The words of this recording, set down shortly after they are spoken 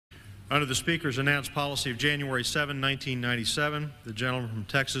Under the Speaker's announced policy of January 7, 1997, the gentleman from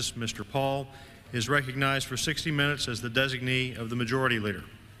Texas, Mr. Paul, is recognized for 60 minutes as the designee of the Majority Leader.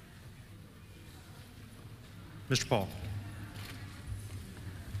 Mr. Paul.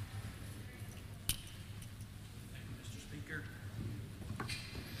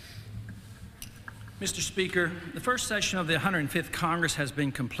 Mr. Speaker, the first session of the 105th Congress has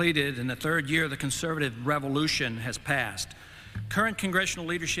been completed and the third year of the conservative revolution has passed. Current congressional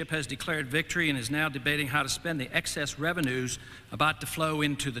leadership has declared victory and is now debating how to spend the excess revenues about to flow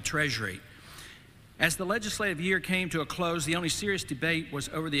into the Treasury. As the legislative year came to a close, the only serious debate was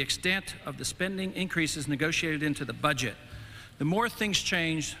over the extent of the spending increases negotiated into the budget. The more things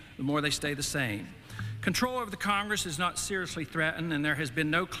change, the more they stay the same. Control over the Congress is not seriously threatened, and there has been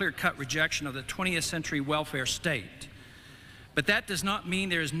no clear-cut rejection of the 20th century welfare state. But that does not mean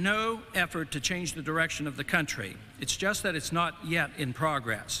there is no effort to change the direction of the country. It's just that it's not yet in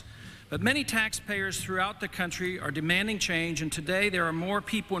progress. But many taxpayers throughout the country are demanding change, and today there are more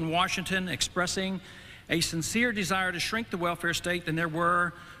people in Washington expressing a sincere desire to shrink the welfare state than there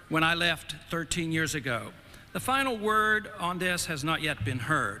were when I left 13 years ago. The final word on this has not yet been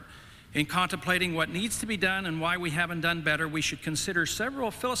heard. In contemplating what needs to be done and why we haven't done better, we should consider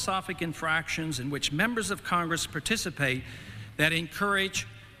several philosophic infractions in which members of Congress participate that encourage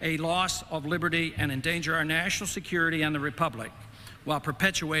a loss of liberty and endanger our national security and the Republic, while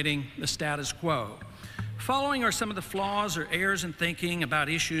perpetuating the status quo. Following are some of the flaws or errors in thinking about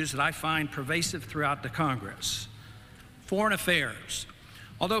issues that I find pervasive throughout the Congress. Foreign affairs.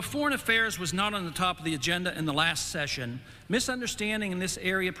 Although foreign affairs was not on the top of the agenda in the last session, misunderstanding in this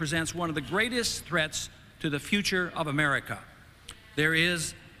area presents one of the greatest threats to the future of America. There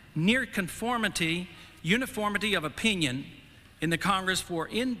is near uniformity of opinion in the Congress for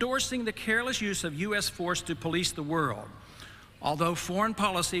endorsing the careless use of U.S. force to police the world. Although foreign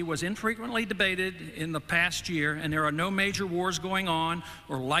policy was infrequently debated in the past year, and there are no major wars going on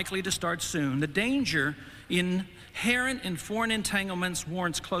or likely to start soon, the danger inherent in foreign entanglements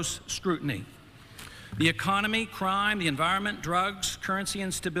warrants close scrutiny. The economy, crime, the environment, drugs, currency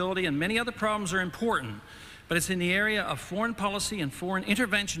instability, and many other problems are important, but it's in the area of foreign policy and foreign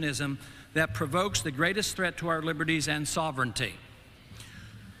interventionism that provokes the greatest threat to our liberties and sovereignty.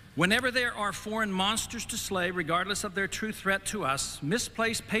 Whenever there are foreign monsters to slay, regardless of their true threat to us,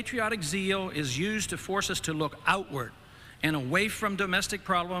 misplaced patriotic zeal is used to force us to look outward and away from domestic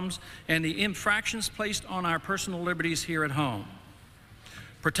problems and the infractions placed on our personal liberties here at home.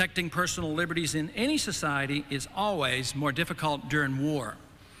 Protecting personal liberties in any society is always more difficult during war.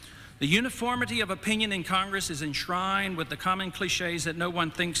 The uniformity of opinion in Congress is enshrined with the common cliches that no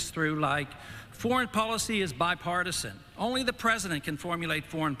one thinks through, like foreign policy is bipartisan. Only the president can formulate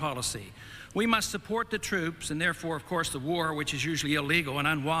foreign policy. We must support the troops and therefore, of course, the war, which is usually illegal and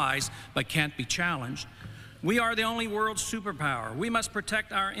unwise but can't be challenged. We are the only world superpower. We must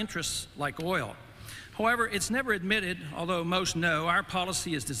protect our interests like oil. However, it's never admitted, although most know, our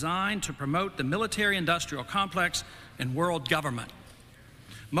policy is designed to promote the military-industrial complex and world government.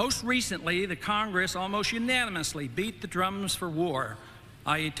 Most recently, the Congress almost unanimously beat the drums for war,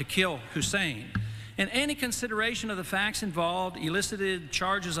 i.e. to kill Hussein. And any consideration of the facts involved elicited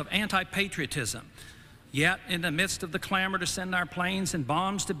charges of anti-patriotism. Yet, in the midst of the clamor to send our planes and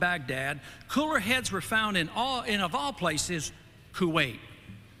bombs to Baghdad, cooler heads were found in of all places, Kuwait.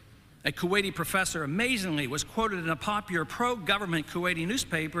 A Kuwaiti professor amazingly was quoted in a popular pro-government Kuwaiti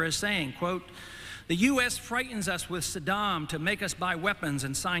newspaper as saying, quote, "The U.S. frightens us with Saddam to make us buy weapons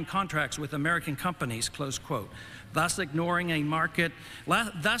and sign contracts with American companies," close quote, thus ensuring a market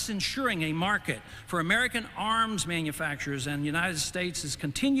for American arms manufacturers and the United States'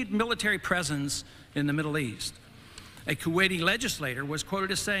 continued military presence in the Middle East. A Kuwaiti legislator was quoted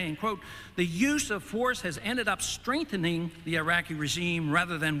as saying, quote, "The use of force has ended up strengthening the Iraqi regime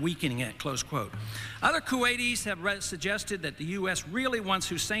rather than weakening it," close quote. Other Kuwaitis have suggested that the U.S. really wants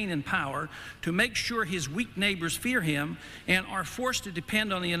Hussein in power to make sure his weak neighbors fear him and are forced to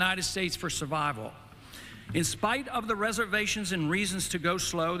depend on the United States for survival. In spite of the reservations and reasons to go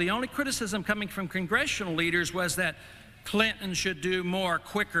slow, the only criticism coming from congressional leaders was that Clinton should do more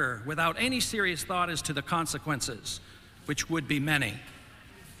quicker without any serious thought as to the consequences, which would be many.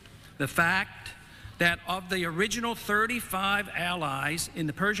 The fact that of the original 35 allies in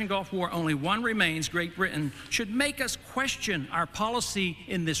the Persian Gulf War, only one remains, Great Britain, should make us question our policy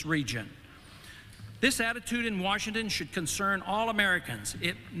in this region. This attitude in Washington should concern all Americans.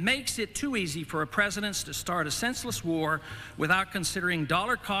 It makes it too easy for a president to start a senseless war without considering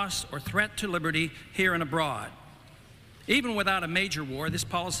dollar costs or threat to liberty here and abroad. Even without a major war, this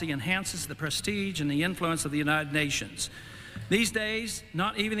policy enhances the prestige and the influence of the United Nations. These days,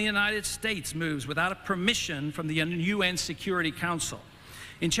 not even the United States moves without a permission from the UN Security Council.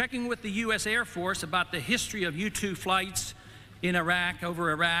 In checking with the U.S. Air Force about the history of U-2 flights in Iraq,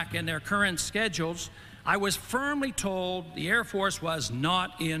 over Iraq, and their current schedules, I was firmly told the Air Force was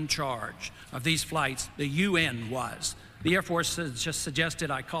not in charge of these flights. The UN was. The Air Force just suggested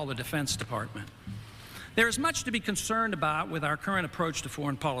I call the Defense Department. There is much to be concerned about with our current approach to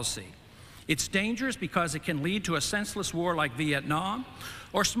foreign policy. It's dangerous because it can lead to a senseless war like Vietnam,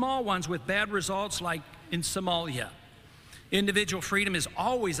 or small ones with bad results like in Somalia. Individual freedom is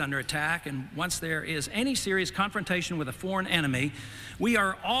always under attack, and once there is any serious confrontation with a foreign enemy, we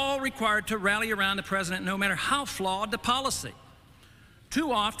are all required to rally around the president no matter how flawed the policy.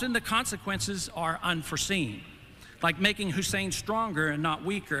 Too often, the consequences are unforeseen, like making Hussein stronger and not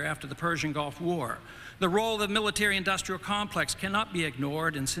weaker after the Persian Gulf War. The role of the military-industrial complex cannot be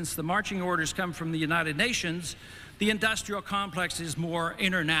ignored, and since the marching orders come from the United Nations, the industrial complex is more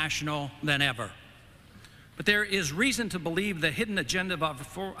international than ever. But there is reason to believe the hidden agenda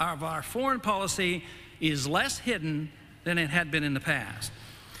of our foreign policy is less hidden than it had been in the past.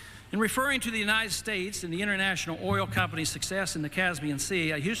 In referring to the United States and the international oil company's success in the Caspian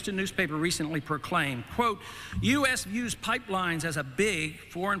Sea, a Houston newspaper recently proclaimed, quote, U.S. views pipelines as a big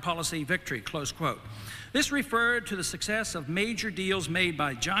foreign policy victory, close quote. This referred to the success of major deals made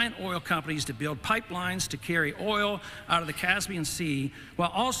by giant oil companies to build pipelines to carry oil out of the Caspian Sea,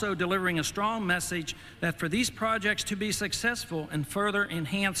 while also delivering a strong message that for these projects to be successful and further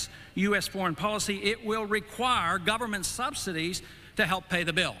enhance U.S. foreign policy, it will require government subsidies to help pay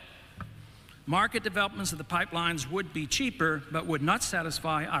the bill. Market developments of the pipelines would be cheaper, but would not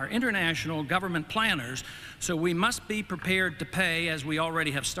satisfy our international government planners, so we must be prepared to pay, as we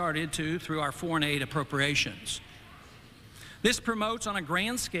already have started to, through our foreign aid appropriations. This promotes on a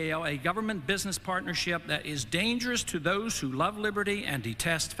grand scale a government-business partnership that is dangerous to those who love liberty and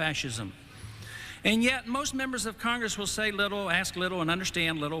detest fascism. And yet, most members of Congress will say little, ask little, and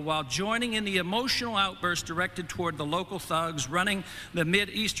understand little while joining in the emotional outbursts directed toward the local thugs running the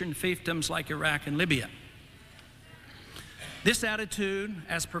Mid-Eastern fiefdoms like Iraq and Libya. This attitude,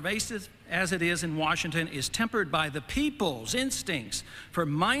 as pervasive as it is in Washington, is tempered by the people's instincts for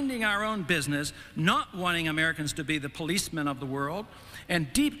minding our own business, not wanting Americans to be the policemen of the world,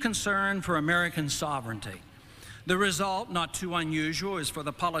 and deep concern for American sovereignty. The result, not too unusual, is for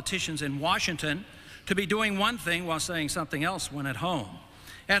the politicians in Washington to be doing one thing while saying something else when at home.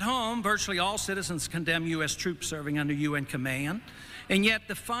 At home, virtually all citizens condemn U.S. troops serving under UN command, and yet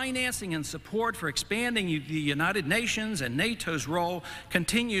the financing and support for expanding the United Nations and NATO's role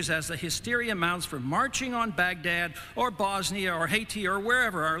continues as the hysteria mounts for marching on Baghdad or Bosnia or Haiti or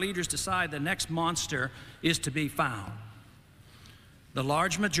wherever our leaders decide the next monster is to be found. The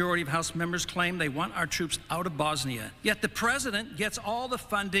large majority of House members claim they want our troops out of Bosnia, yet the president gets all the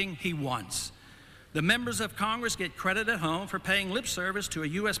funding he wants. The members of Congress get credit at home for paying lip service to a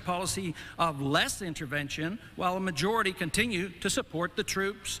U.S. policy of less intervention, while a majority continue to support the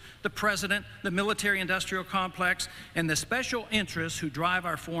troops, the president, the military-industrial complex, and the special interests who drive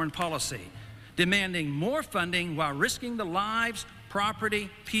our foreign policy, demanding more funding while risking the lives, property,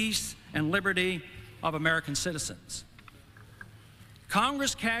 peace, and liberty of American citizens.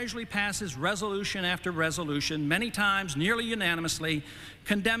 Congress casually passes resolution after resolution, many times nearly unanimously,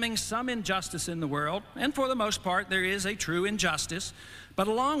 condemning some injustice in the world, and for the most part there is a true injustice, but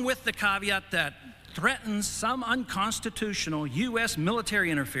along with the caveat that threatens some unconstitutional U.S. military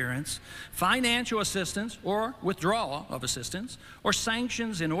interference, financial assistance or withdrawal of assistance, or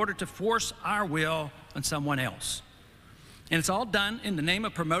sanctions in order to force our will on someone else. And it's all done in the name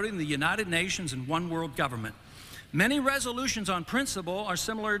of promoting the United Nations and one world government. Many resolutions on principle are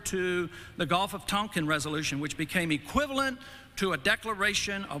similar to the Gulf of Tonkin resolution, which became equivalent to a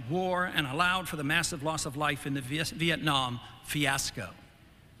declaration of war and allowed for the massive loss of life in the Vietnam fiasco.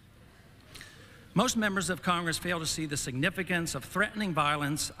 Most members of Congress fail to see the significance of threatening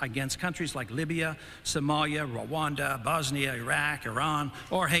violence against countries like Libya, Somalia, Rwanda, Bosnia, Iraq, Iran,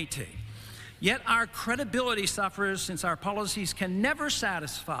 or Haiti. Yet our credibility suffers since our policies can never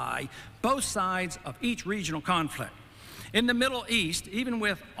satisfy both sides of each regional conflict. In the Middle East, even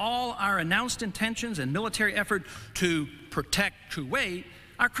with all our announced intentions and military effort to protect Kuwait,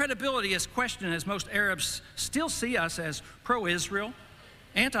 our credibility is questioned as most Arabs still see us as pro-Israel,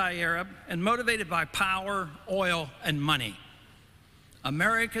 anti-Arab, and motivated by power, oil, and money.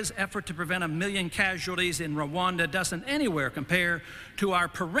 America's effort to prevent 1 million casualties in Rwanda doesn't anywhere compare to our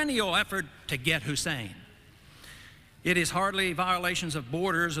perennial effort to get Hussein. It is hardly violations of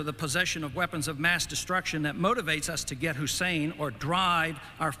borders or the possession of weapons of mass destruction that motivates us to get Hussein or drive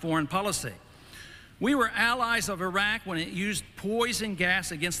our foreign policy. We were allies of Iraq when it used poison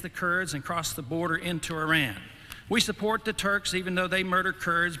gas against the Kurds and crossed the border into Iran. We support the Turks even though they murder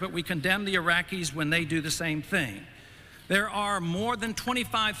Kurds, but we condemn the Iraqis when they do the same thing. There are more than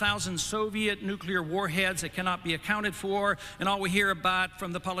 25,000 Soviet nuclear warheads that cannot be accounted for, and all we hear about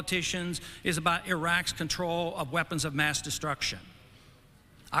from the politicians is about Iraq's control of weapons of mass destruction.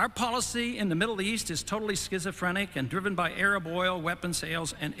 Our policy in the Middle East is totally schizophrenic and driven by Arab oil, weapon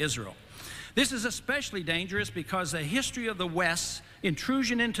sales, and Israel. This is especially dangerous because the history of the West's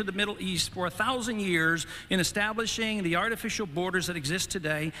intrusion into the Middle East for 1,000 years in establishing the artificial borders that exist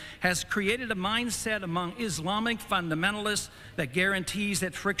today has created a mindset among Islamic fundamentalists that guarantees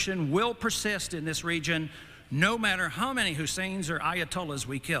that friction will persist in this region no matter how many Husseins or Ayatollahs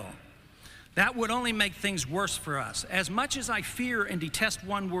we kill. That would only make things worse for us. As much as I fear and detest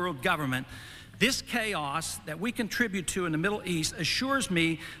one world government, this chaos that we contribute to in the Middle East assures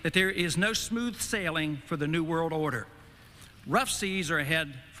me that there is no smooth sailing for the New World Order. Rough seas are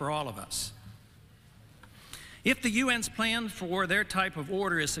ahead for all of us. If the UN's plan for their type of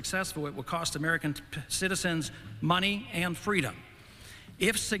order is successful, it will cost American citizens money and freedom.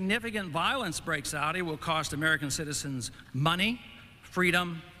 If significant violence breaks out, it will cost American citizens money,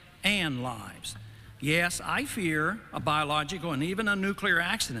 freedom, and lives. Yes, I fear a biological and even a nuclear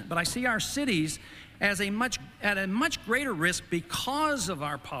accident, but I see our cities as at a much greater risk because of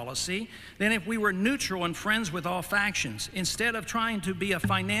our policy than if we were neutral and friends with all factions, instead of trying to be a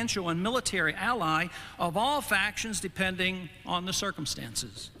financial and military ally of all factions depending on the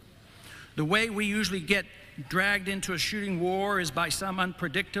circumstances. The way we usually get dragged into a shooting war is by some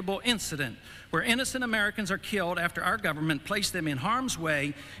unpredictable incident where innocent Americans are killed after our government placed them in harm's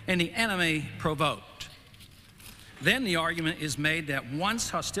way and the enemy provoked. Then the argument is made that once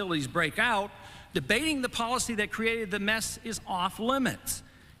hostilities break out, debating the policy that created the mess is off limits.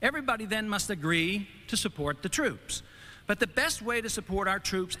 Everybody then must agree to support the troops. But the best way to support our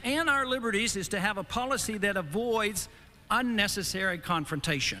troops and our liberties is to have a policy that avoids unnecessary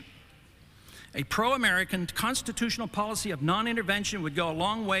confrontation. A pro-American constitutional policy of non-intervention would go a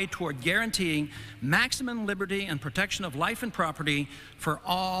long way toward guaranteeing maximum liberty and protection of life and property for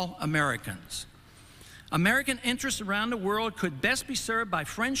all Americans. American interests around the world could best be served by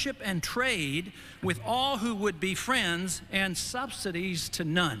friendship and trade with all who would be friends and subsidies to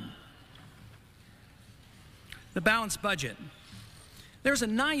none. The balanced budget. There's a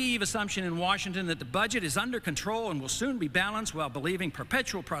naive assumption in Washington that the budget is under control and will soon be balanced, while believing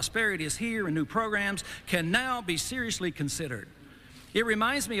perpetual prosperity is here and new programs can now be seriously considered. It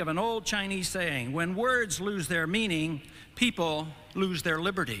reminds me of an old Chinese saying, when words lose their meaning, people lose their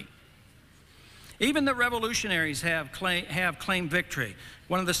liberty. Even the revolutionaries have claimed victory.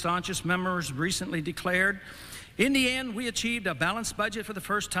 One of the staunchest members recently declared, in the end, we achieved a balanced budget for the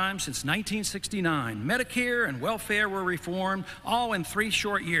first time since 1969. Medicare and welfare were reformed, all in 3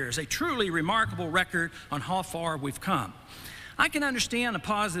 short years, a truly remarkable record on how far we've come. I can understand a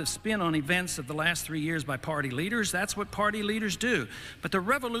positive spin on events of the last 3 years by party leaders. That's what party leaders do. But the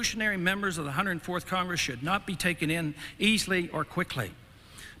revolutionary members of the 104th Congress should not be taken in easily or quickly.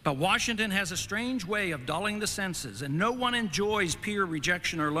 But Washington has a strange way of dulling the senses, and no one enjoys peer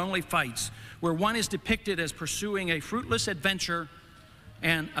rejection or lonely fights where one is depicted as pursuing a fruitless adventure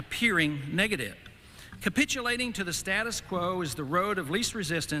and appearing negative. Capitulating to the status quo is the road of least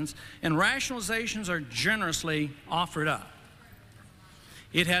resistance, and rationalizations are generously offered up.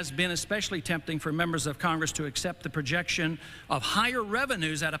 It has been especially tempting for members of Congress to accept the projection of higher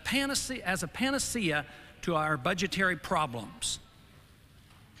revenues as a panacea to our budgetary problems.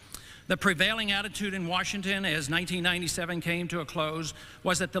 The prevailing attitude in Washington as 1997 came to a close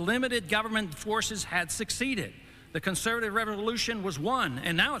was that the limited government forces had succeeded. The conservative revolution was won,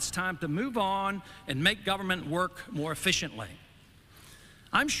 and now it's time to move on and make government work more efficiently.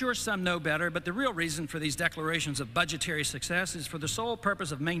 I'm sure some know better, but the real reason for these declarations of budgetary success is for the sole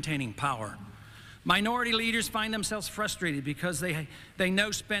purpose of maintaining power. Minority leaders find themselves frustrated because they know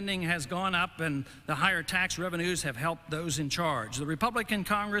spending has gone up and the higher tax revenues have helped those in charge. The Republican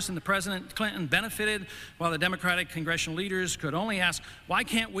Congress and the President Clinton benefited, while the Democratic congressional leaders could only ask, why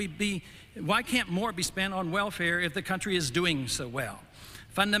can't more be spent on welfare if the country is doing so well?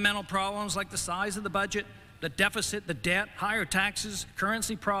 Fundamental problems like the size of the budget, the deficit, the debt, higher taxes,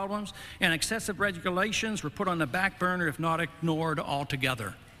 currency problems, and excessive regulations were put on the back burner, if not ignored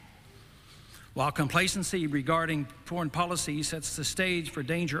altogether. While complacency regarding foreign policy sets the stage for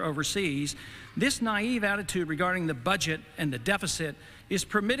danger overseas, this naive attitude regarding the budget and the deficit is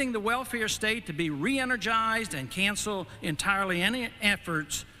permitting the welfare state to be re-energized and cancel entirely any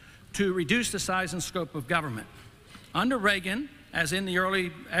efforts to reduce the size and scope of government. Under Reagan, as in the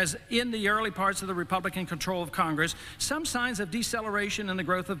early parts of the Republican control of Congress, some signs of deceleration in the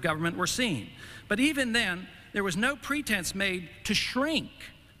growth of government were seen. But even then, there was no pretense made to shrink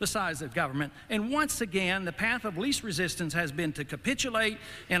the size of government, and once again, the path of least resistance has been to capitulate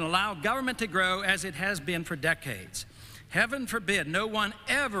and allow government to grow as it has been for decades. Heaven forbid no one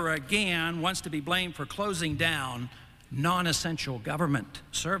ever again wants to be blamed for closing down non-essential government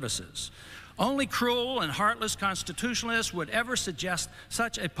services. Only cruel and heartless constitutionalists would ever suggest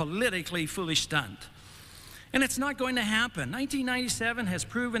such a politically foolish stunt. And it's not going to happen. 1997 has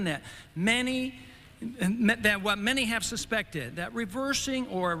proven that what many have suspected, that reversing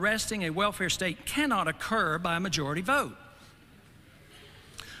or arresting a welfare state cannot occur by a majority vote.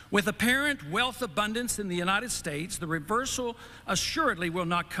 With apparent wealth abundance in the United States, the reversal assuredly will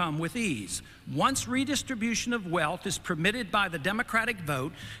not come with ease. Once redistribution of wealth is permitted by the Democratic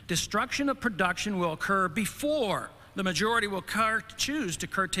vote, destruction of production will occur before the majority will choose to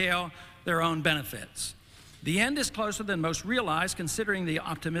curtail their own benefits. The end is closer than most realize, considering the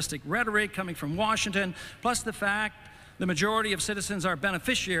optimistic rhetoric coming from Washington, plus the fact the majority of citizens are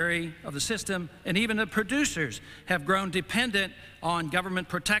beneficiary of the system, and even the producers have grown dependent on government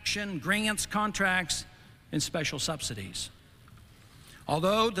protection, grants, contracts, and special subsidies.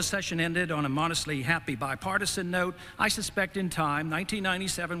 Although the session ended on a modestly happy bipartisan note, I suspect in time,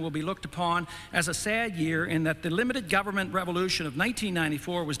 1997 will be looked upon as a sad year in that the limited government revolution of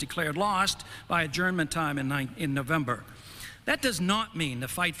 1994 was declared lost by adjournment time in November. That does not mean the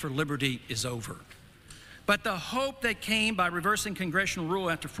fight for liberty is over. But the hope that came by reversing congressional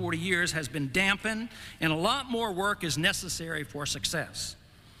rule after 40 years has been dampened, and a lot more work is necessary for success.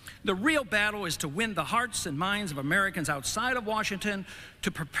 The real battle is to win the hearts and minds of Americans outside of Washington,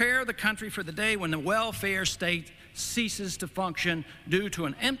 to prepare the country for the day when the welfare state ceases to function due to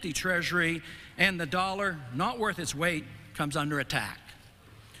an empty treasury and the dollar, not worth its weight, comes under attack.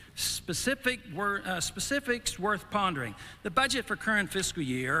 Specifics worth pondering. The budget for current fiscal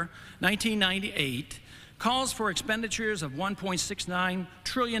year, 1998, calls for expenditures of $1.69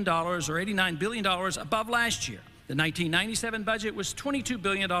 trillion, or $89 billion above last year. The 1997 budget was $22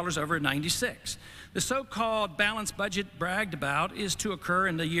 billion over 96. The so-called balanced budget bragged about is to occur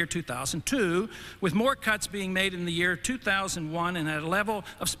in the year 2002, with more cuts being made in the year 2001 and at a level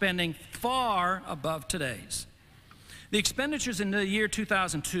of spending far above today's. The expenditures in the year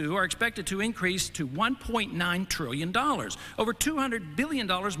 2002 are expected to increase to $1.9 trillion, over $200 billion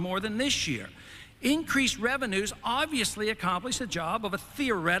more than this year. Increased revenues obviously accomplish the job of a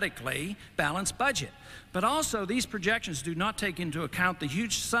theoretically balanced budget. But also, these projections do not take into account the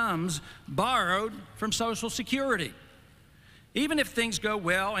huge sums borrowed from Social Security. Even if things go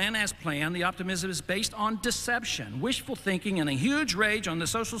well and as planned, the optimism is based on deception, wishful thinking, and a huge rage on the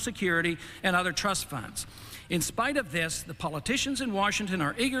Social Security and other trust funds. In spite of this, the politicians in Washington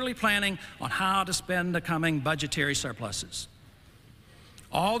are eagerly planning on how to spend the coming budgetary surpluses.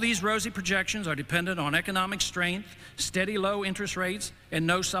 All these rosy projections are dependent on economic strength, steady low interest rates, and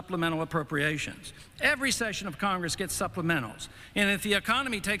no supplemental appropriations. Every session of Congress gets supplementals, and if the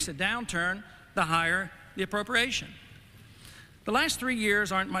economy takes a downturn, the higher the appropriation. The last 3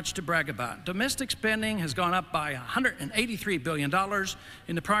 years aren't much to brag about. Domestic spending has gone up by $183 billion.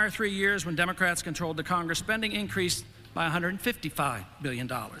 In the prior 3 years, when Democrats controlled the Congress, spending increased by $155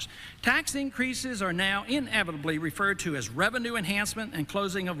 billion. Tax increases are now inevitably referred to as revenue enhancement and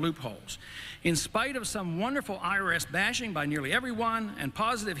closing of loopholes. In spite of some wonderful IRS bashing by nearly everyone and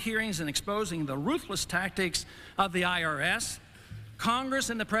positive hearings in exposing the ruthless tactics of the IRS, Congress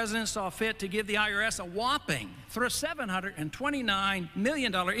and the President saw fit to give the IRS a whopping $729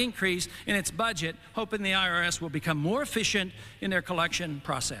 million increase in its budget, hoping the IRS will become more efficient in their collection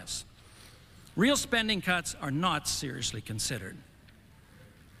process. Real spending cuts are not seriously considered.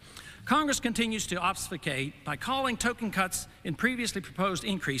 Congress continues to obfuscate by calling token cuts in previously proposed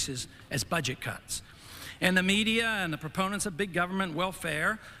increases as budget cuts. And the media and the proponents of big government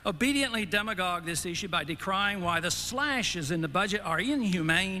welfare obediently demagogue this issue by decrying why the slashes in the budget are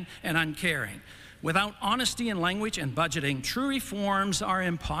inhumane and uncaring. Without honesty in language and budgeting, true reforms are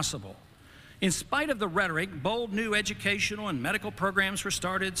impossible. In spite of the rhetoric, bold new educational and medical programs were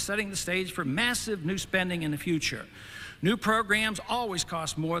started, setting the stage for massive new spending in the future. New programs always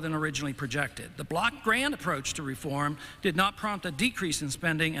cost more than originally projected. The block grant approach to reform did not prompt a decrease in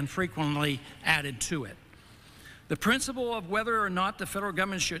spending and frequently added to it. The principle of whether or not the federal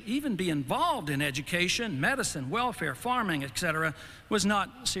government should even be involved in education, medicine, welfare, farming, etc., was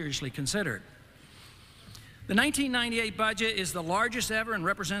not seriously considered. The 1998 budget is the largest ever and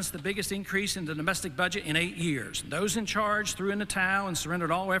represents the biggest increase in the domestic budget in 8 years. Those in charge threw in the towel and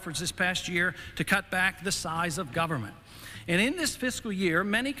surrendered all efforts this past year to cut back the size of government. And in this fiscal year,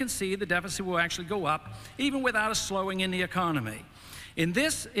 many can see the deficit will actually go up, even without a slowing in the economy. In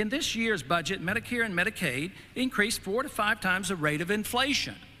this year's budget, Medicare and Medicaid increased 4 to 5 times the rate of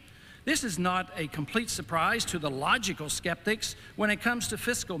inflation. This is not a complete surprise to the logical skeptics when it comes to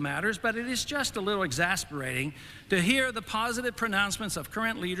fiscal matters, but it is just a little exasperating to hear the positive pronouncements of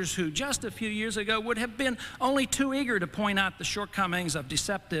current leaders who just a few years ago would have been only too eager to point out the shortcomings of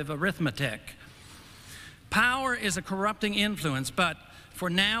deceptive arithmetic. Power is a corrupting influence, but for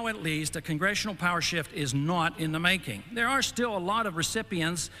now at least, a congressional power shift is not in the making. There are still a lot of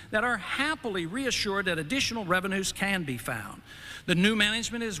recipients that are happily reassured that additional revenues can be found. The new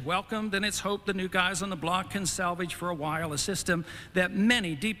management is welcomed, and it's hoped the new guys on the block can salvage for a while a system that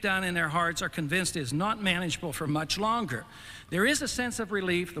many deep down in their hearts are convinced is not manageable for much longer. There is a sense of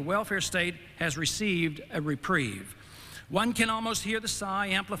relief the welfare state has received a reprieve. One can almost hear the sigh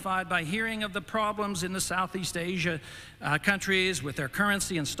amplified by hearing of the problems in the Southeast Asia countries with their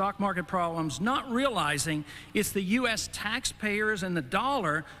currency and stock market problems, not realizing it's the U.S. taxpayers and the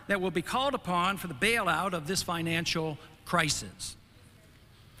dollar that will be called upon for the bailout of this financial crisis.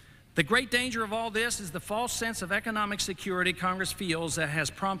 The great danger of all this is the false sense of economic security Congress feels that has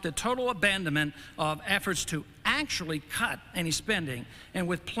prompted total abandonment of efforts to actually cut any spending, and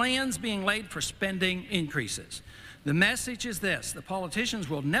with plans being laid for spending increases. The message is this: the politicians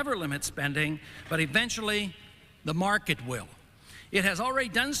will never limit spending, but eventually the market will. It has already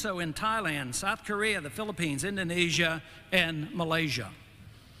done so in Thailand, South Korea, the Philippines, Indonesia, and Malaysia.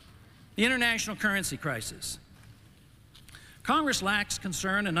 The international currency crisis. Congress lacks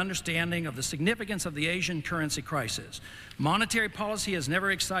concern and understanding of the significance of the Asian currency crisis. Monetary policy has never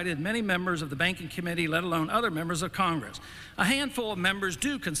excited many members of the Banking Committee, let alone other members of Congress. A handful of members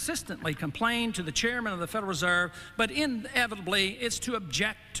do consistently complain to the chairman of the Federal Reserve, but inevitably it's to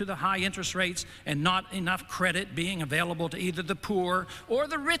object to the high interest rates and not enough credit being available to either the poor or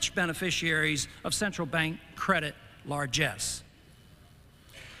the rich beneficiaries of central bank credit largesse.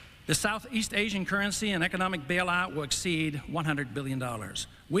 The Southeast Asian currency and economic bailout will exceed $100 billion.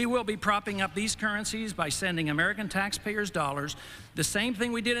 We will be propping up these currencies by sending American taxpayers dollars, the same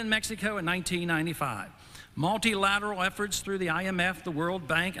thing we did in Mexico in 1995. Multilateral efforts through the IMF, the World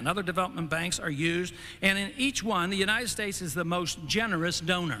Bank, and other development banks are used, and in each one, the United States is the most generous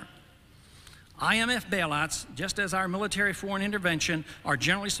donor. IMF bailouts, just as our military foreign intervention, are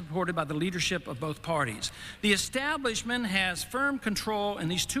generally supported by the leadership of both parties. The establishment has firm control in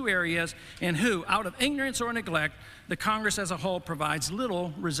these two areas, and who, out of ignorance or neglect, the Congress as a whole provides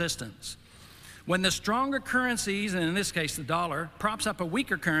little resistance. When the stronger currencies, and in this case the dollar, props up a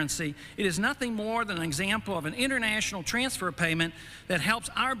weaker currency, it is nothing more than an example of an international transfer payment that helps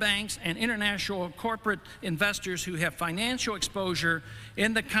our banks and international corporate investors who have financial exposure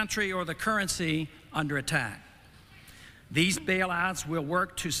in the country or the currency under attack. These bailouts will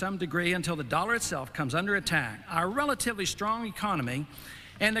work to some degree until the dollar itself comes under attack. Our relatively strong economy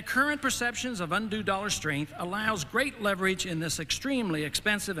and the current perceptions of undue dollar strength allows great leverage in this extremely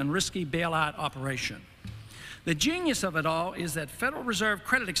expensive and risky bailout operation. The genius of it all is that Federal Reserve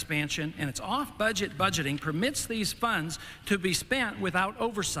credit expansion and its off-budget budgeting permits these funds to be spent without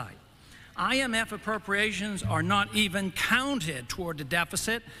oversight. IMF appropriations are not even counted toward the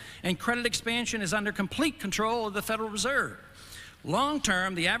deficit, and credit expansion is under complete control of the Federal Reserve.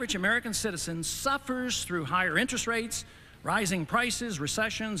 Long-term, the average American citizen suffers through higher interest rates, rising prices,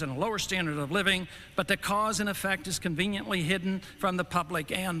 recessions, and a lower standard of living, but the cause and effect is conveniently hidden from the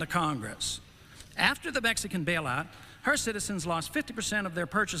public and the Congress. After the Mexican bailout, her citizens lost 50% of their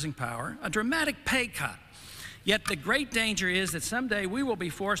purchasing power, a dramatic pay cut. Yet the great danger is that someday we will be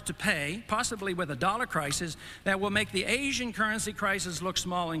forced to pay, possibly with a dollar crisis, that will make the Asian currency crisis look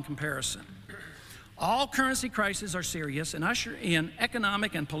small in comparison. All currency crises are serious and usher in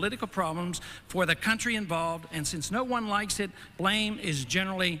economic and political problems for the country involved, and since no one likes it, blame is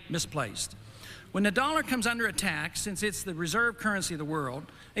generally misplaced. When the dollar comes under attack, since it's the reserve currency of the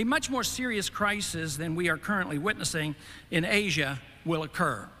world, a much more serious crisis than we are currently witnessing in Asia will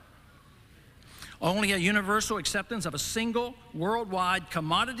occur. Only a universal acceptance of a single worldwide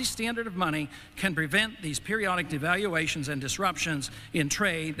commodity standard of money can prevent these periodic devaluations and disruptions in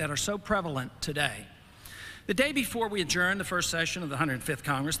trade that are so prevalent today. The day before we adjourned the first session of the 105th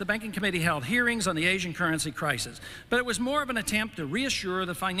Congress, the Banking Committee held hearings on the Asian currency crisis, but it was more of an attempt to reassure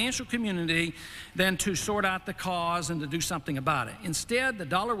the financial community than to sort out the cause and to do something about it. Instead, the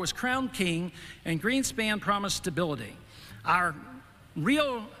dollar was crowned king and Greenspan promised stability. Our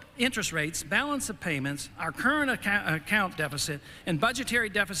real interest rates, balance of payments, our current account deficit, and budgetary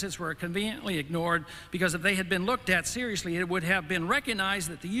deficits were conveniently ignored because if they had been looked at seriously, it would have been recognized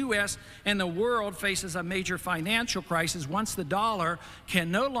that the U.S. and the world faces a major financial crisis once the dollar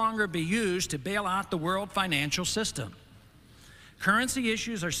can no longer be used to bail out the world financial system. Currency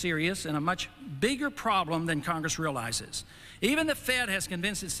issues are serious and a much bigger problem than Congress realizes. Even the Fed has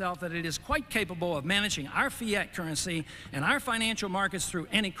convinced itself that it is quite capable of managing our fiat currency and our financial markets through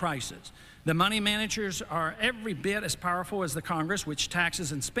any crisis. The money managers are every bit as powerful as the Congress, which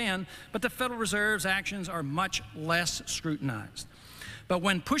taxes and spend, but the Federal Reserve's actions are much less scrutinized. But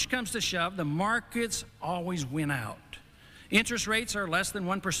when push comes to shove, the markets always win out. Interest rates are less than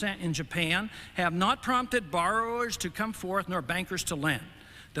 1% in Japan, have not prompted borrowers to come forth nor bankers to lend.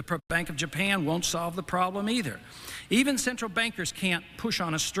 The Bank of Japan won't solve the problem either. Even central bankers can't push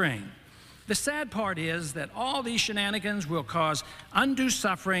on a string. The sad part is that all these shenanigans will cause undue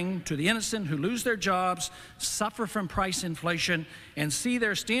suffering to the innocent who lose their jobs, suffer from price inflation, and see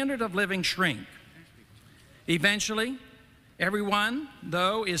their standard of living shrink. Eventually, everyone,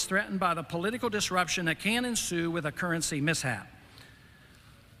 though, is threatened by the political disruption that can ensue with a currency mishap.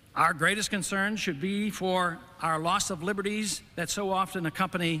 Our greatest concern should be for our loss of liberties that so often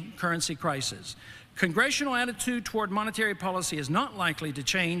accompany currency crises. Congressional attitude toward monetary policy is not likely to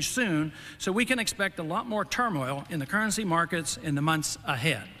change soon, so we can expect a lot more turmoil in the currency markets in the months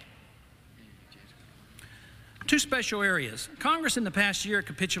ahead. Two special areas. Congress in the past year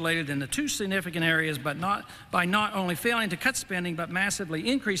capitulated in the two significant areas by not only failing to cut spending, but massively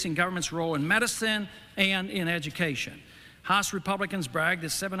increasing government's role in medicine and in education. House Republicans bragged that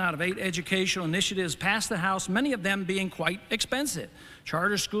 7 out of 8 educational initiatives passed the House, many of them being quite expensive.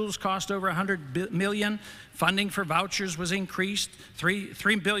 Charter schools cost over $100 million. Funding for vouchers was increased.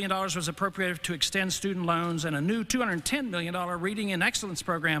 $3 billion was appropriated to extend student loans, and a new $210 million Reading and Excellence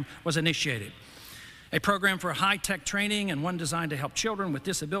program was initiated. A program for high-tech training and one designed to help children with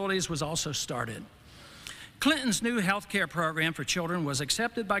disabilities was also started. Clinton's new health care program for children was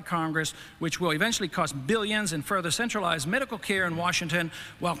accepted by Congress, which will eventually cost billions and further centralize medical care in Washington,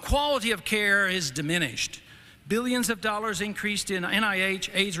 while quality of care is diminished. Billions of dollars increased in NIH,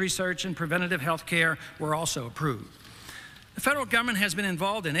 AIDS research, and preventative health care were also approved. The federal government has been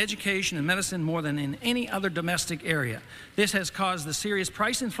involved in education and medicine more than in any other domestic area. This has caused the serious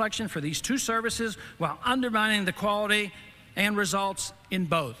price inflection for these two services while undermining the quality and results in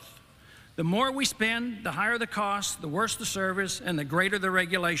both. The more we spend, the higher the cost, the worse the service, and the greater the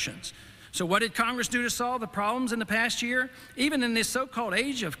regulations. So what did Congress do to solve the problems in the past year? Even in this so-called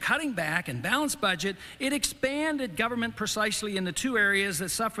age of cutting back and balanced budget, it expanded government precisely in the two areas that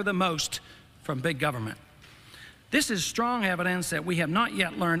suffer the most from big government. This is strong evidence that we have not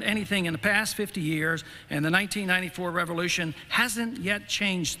yet learned anything in the past 50 years, and the 1994 revolution hasn't yet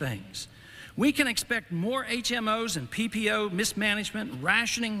changed things. We can expect more HMOs and PPO mismanagement,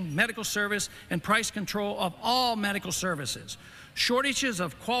 rationing, medical service, and price control of all medical services. Shortages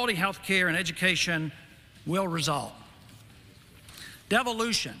of quality health care and education will result.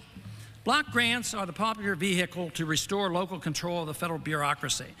 Devolution. Block grants are the popular vehicle to restore local control of the federal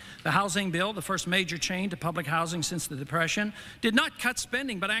bureaucracy. The housing bill, the first major change to public housing since the Depression, did not cut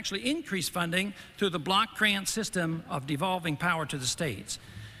spending but actually increased funding through the block grant system of devolving power to the states.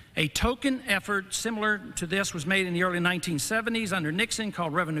 A token effort similar to this was made in the early 1970s under Nixon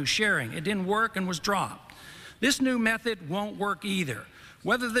called revenue sharing. It didn't work and was dropped. This new method won't work either.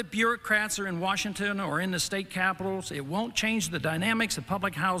 Whether the bureaucrats are in Washington or in the state capitals, it won't change the dynamics of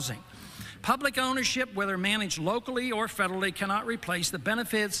public housing. Public ownership, whether managed locally or federally, cannot replace the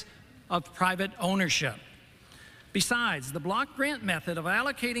benefits of private ownership. Besides, the block grant method of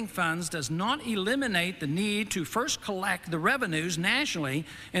allocating funds does not eliminate the need to first collect the revenues nationally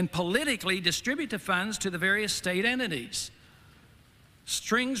and politically distribute the funds to the various state entities.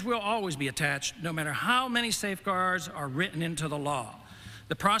 Strings will always be attached, no matter how many safeguards are written into the law.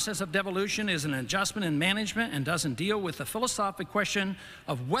 The process of devolution is an adjustment in management and doesn't deal with the philosophic question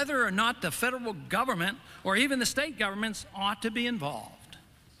of whether or not the federal government or even the state governments ought to be involved.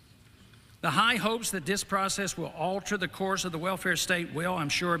 The high hopes that this process will alter the course of the welfare state will, I'm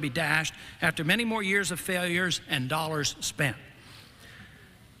sure, be dashed after many more years of failures and dollars spent.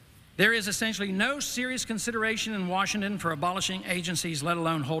 There is essentially no serious consideration in Washington for abolishing agencies, let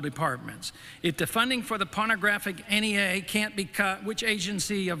alone whole departments. If the funding for the pornographic NEA can't be cut, which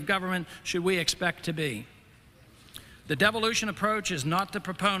agency of government should we expect to be? The devolution approach is not the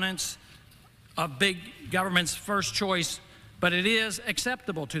proponents of big government's first choice, but it is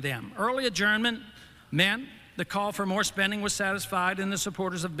acceptable to them. Early adjournment meant the call for more spending was satisfied and the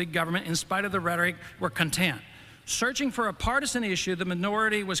supporters of big government, in spite of the rhetoric, were content. Searching for a partisan issue, the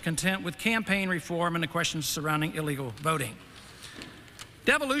minority was content with campaign reform and the questions surrounding illegal voting.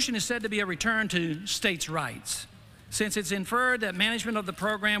 Devolution is said to be a return to states' rights, since it's inferred that management of the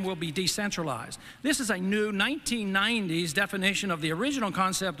program will be decentralized. This is a new 1990s definition of the original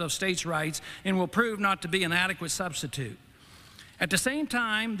concept of states' rights and will prove not to be an adequate substitute. At the same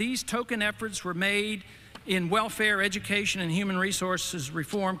time, these token efforts were made in welfare, education, and human resources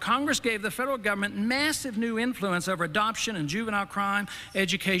reform. Congress gave the federal government massive new influence over adoption and juvenile crime,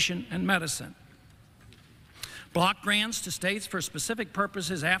 education, and medicine. Block grants to states for specific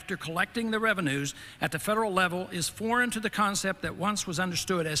purposes after collecting the revenues at the federal level is foreign to the concept that once was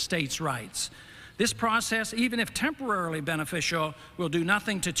understood as states' rights. This process, even if temporarily beneficial, will do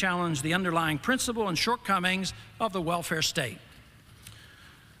nothing to challenge the underlying principle and shortcomings of the welfare state.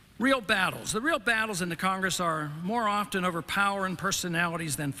 Real battles. The real battles in the Congress are more often over power and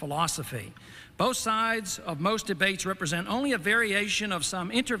personalities than philosophy. Both sides of most debates represent only a variation of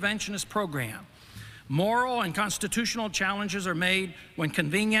some interventionist program. Moral and constitutional challenges are made when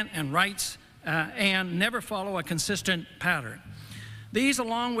convenient and rights and never follow a consistent pattern. These,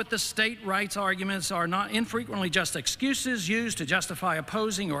 along with the state rights arguments, are not infrequently just excuses used to justify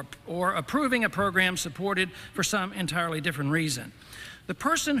opposing or approving a program supported for some entirely different reason. The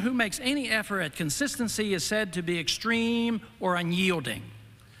person who makes any effort at consistency is said to be extreme or unyielding.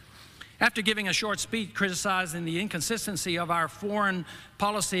 After giving a short speech criticizing the inconsistency of our foreign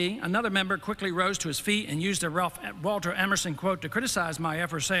policy, another member quickly rose to his feet and used a Walter Emerson quote to criticize my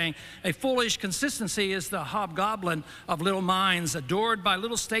effort, saying, "A foolish consistency is the hobgoblin of little minds, adored by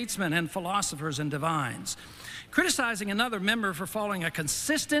little statesmen and philosophers and divines." Criticizing another member for following a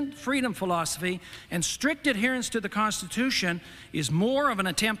consistent freedom philosophy and strict adherence to the Constitution is more of an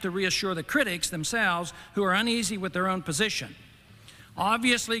attempt to reassure the critics themselves who are uneasy with their own position.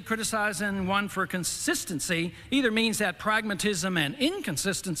 Obviously, criticizing one for consistency either means that pragmatism and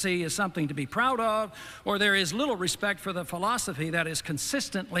inconsistency is something to be proud of, or there is little respect for the philosophy that is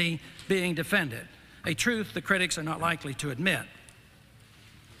consistently being defended, a truth the critics are not likely to admit.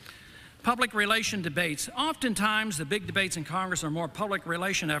 Public relation debates. Oftentimes, the big debates in Congress are more public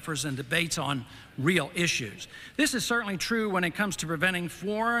relation efforts than debates on real issues. This is certainly true when it comes to preventing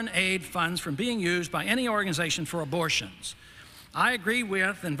foreign aid funds from being used by any organization for abortions. I agree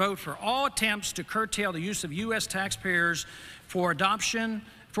with and vote for all attempts to curtail the use of U.S. taxpayers for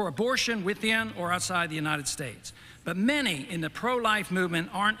abortion within or outside the United States. But many in the pro-life movement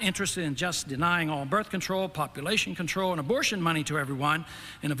aren't interested in just denying all birth control, population control, and abortion money to everyone,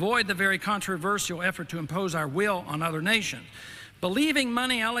 and avoid the very controversial effort to impose our will on other nations. Believing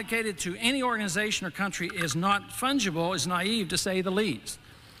money allocated to any organization or country is not fungible is naive, to say the least.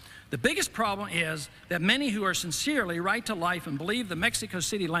 The biggest problem is that many who are sincerely right to life and believe the Mexico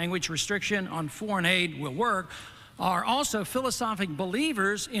City language restriction on foreign aid will work are also philosophic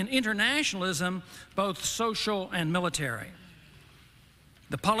believers in internationalism, both social and military.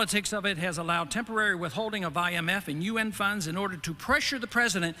 The politics of it has allowed temporary withholding of IMF and UN funds in order to pressure the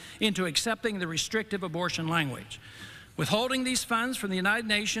president into accepting the restrictive abortion language. Withholding these funds from the United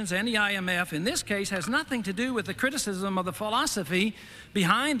Nations and the IMF in this case has nothing to do with the criticism of the philosophy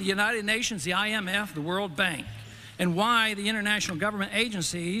behind the United Nations, the IMF, the World Bank, and why the international government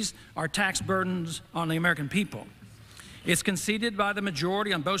agencies are tax burdens on the American people. It's conceded by the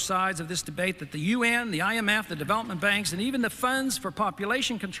majority on both sides of this debate that the UN, the IMF, the development banks, and even the funds for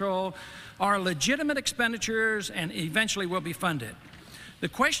population control are legitimate expenditures and eventually will be funded. The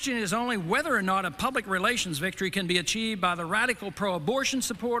question is only whether or not a public relations victory can be achieved by the radical pro-abortion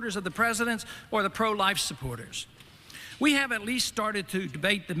supporters of the presidents or the pro-life supporters. We have at least started to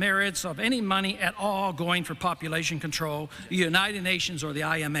debate the merits of any money at all going for population control, the United Nations or the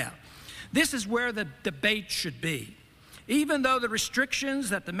IMF. This is where the debate should be. Even though the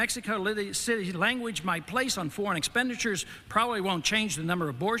restrictions that the Mexico City language might place on foreign expenditures probably won't change the number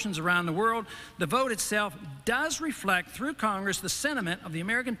of abortions around the world, the vote itself does reflect through Congress the sentiment of the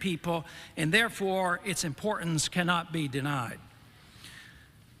American people, and therefore its importance cannot be denied.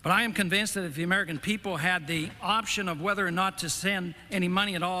 But I am convinced that if the American people had the option of whether or not to send any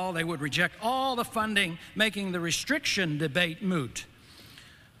money at all, they would reject all the funding, making the restriction debate moot.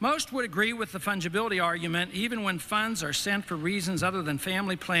 Most would agree with the fungibility argument, even when funds are sent for reasons other than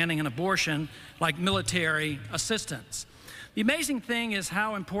family planning and abortion, like military assistance. The amazing thing is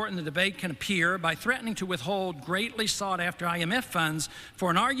how important the debate can appear by threatening to withhold greatly sought-after IMF funds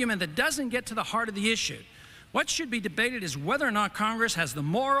for an argument that doesn't get to the heart of the issue. What should be debated is whether or not Congress has the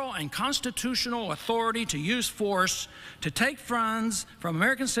moral and constitutional authority to use force to take funds from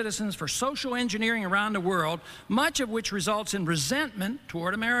American citizens for social engineering around the world, much of which results in resentment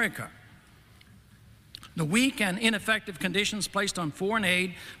toward America. The weak and ineffective conditions placed on foreign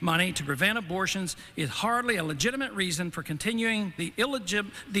aid money to prevent abortions is hardly a legitimate reason for continuing the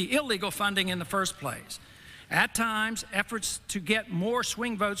illegal funding in the first place. At times, efforts to get more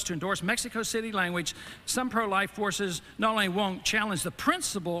swing votes to endorse Mexico City language, some pro-life forces not only won't challenge the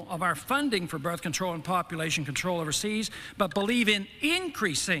principle of our funding for birth control and population control overseas, but believe in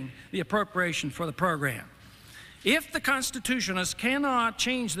increasing the appropriation for the program. If the Constitutionalists cannot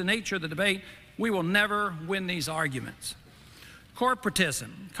change the nature of the debate, we will never win these arguments.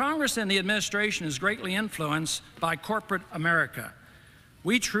 Corporatism. Congress and the administration is greatly influenced by corporate America.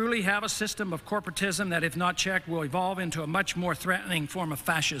 We truly have a system of corporatism that, if not checked, will evolve into a much more threatening form of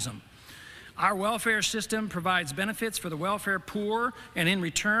fascism. Our welfare system provides benefits for the welfare poor, and in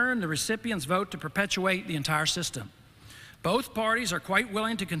return, the recipients vote to perpetuate the entire system. Both parties are quite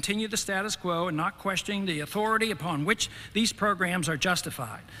willing to continue the status quo and not questioning the authority upon which these programs are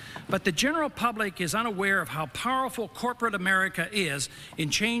justified. But the general public is unaware of how powerful corporate America is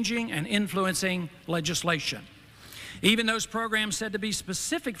in changing and influencing legislation. Even those programs said to be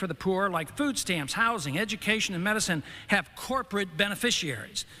specific for the poor, like food stamps, housing, education, and medicine, have corporate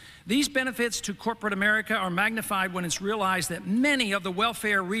beneficiaries. These benefits to corporate America are magnified when it's realized that many of the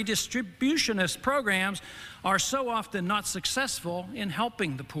welfare redistributionist programs are so often not successful in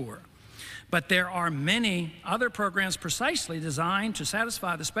helping the poor. But there are many other programs precisely designed to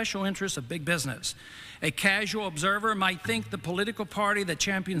satisfy the special interests of big business. A casual observer might think the political party that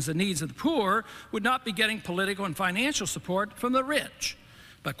champions the needs of the poor would not be getting political and financial support from the rich.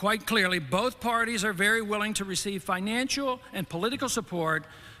 But quite clearly, both parties are very willing to receive financial and political support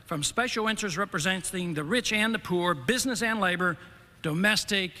from special interests representing the rich and the poor, business and labor,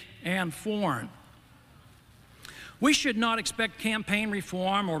 domestic and foreign. We should not expect campaign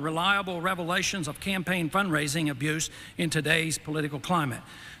reform or reliable revelations of campaign fundraising abuse in today's political climate.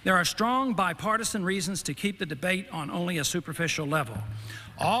 There are strong bipartisan reasons to keep the debate on only a superficial level.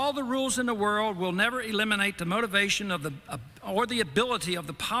 All the rules in the world will never eliminate the motivation of or the ability of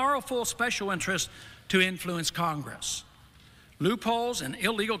the powerful special interests to influence Congress. Loopholes and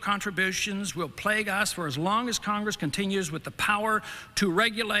illegal contributions will plague us for as long as Congress continues with the power to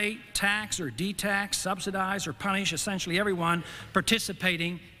regulate, tax or de-tax, subsidize or punish essentially everyone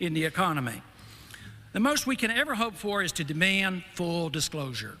participating in the economy. The most we can ever hope for is to demand full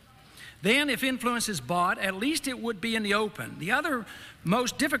disclosure. Then, if influence is bought, at least it would be in the open. The other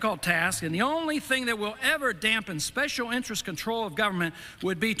most difficult task, and the only thing that will ever dampen special interest control of government,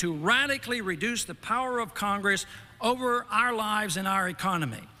 would be to radically reduce the power of Congress over our lives and our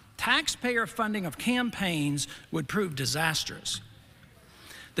economy. Taxpayer funding of campaigns would prove disastrous.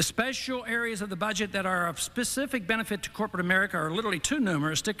 The special areas of the budget that are of specific benefit to corporate America are literally too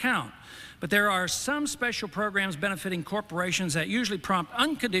numerous to count. But there are some special programs benefiting corporations that usually prompt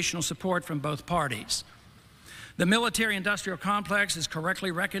unconditional support from both parties. The military-industrial complex is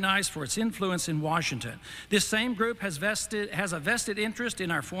correctly recognized for its influence in Washington. This same group has a vested interest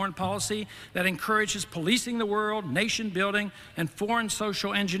in our foreign policy that encourages policing the world, nation-building, and foreign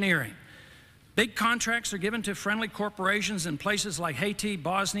social engineering. Big contracts are given to friendly corporations in places like Haiti,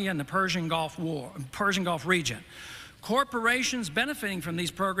 Bosnia, and the Persian Gulf region. Corporations benefiting from these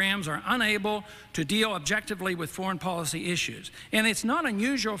programs are unable to deal objectively with foreign policy issues. And it's not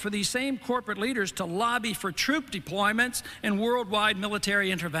unusual for these same corporate leaders to lobby for troop deployments and worldwide military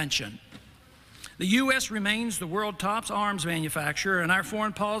intervention. The U.S. remains the world's top arms manufacturer, and our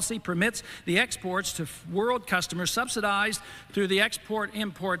foreign policy permits the exports to world customers subsidized through the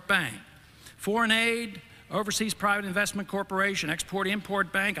Export-Import Bank. Foreign aid, Overseas Private Investment Corporation,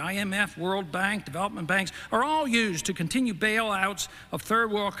 Export-Import Bank, IMF, World Bank, development banks are all used to continue bailouts of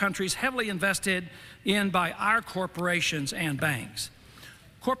third world countries heavily invested in by our corporations and banks.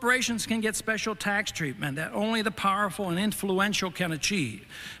 Corporations can get special tax treatment that only the powerful and influential can achieve.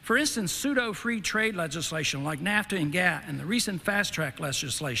 For instance, pseudo-free trade legislation like NAFTA and GATT and the recent fast-track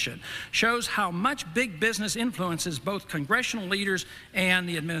legislation shows how much big business influences both congressional leaders and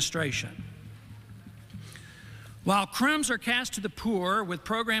the administration. While crumbs are cast to the poor with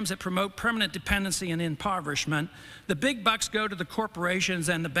programs that promote permanent dependency and impoverishment, the big bucks go to the corporations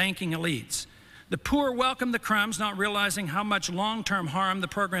and the banking elites. The poor welcome the crumbs, not realizing how much long-term harm the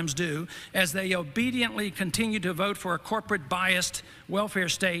programs do, as they obediently continue to vote for a corporate-biased welfare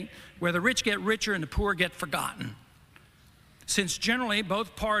state where the rich get richer and the poor get forgotten. Since generally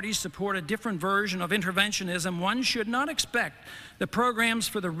both parties support a different version of interventionism, one should not expect the programs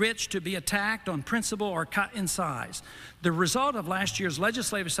for the rich to be attacked on principle or cut in size. The result of last year's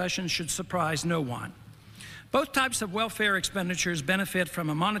legislative session should surprise no one. Both types of welfare expenditures benefit from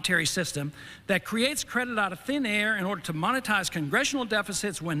a monetary system that creates credit out of thin air in order to monetize congressional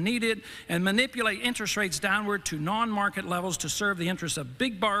deficits when needed and manipulate interest rates downward to non-market levels to serve the interests of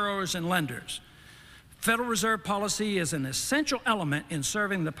big borrowers and lenders. Federal Reserve policy is an essential element in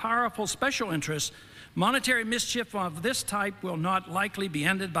serving the powerful special interests. Monetary mischief of this type will not likely be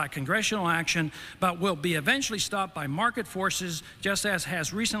ended by congressional action, but will be eventually stopped by market forces, just as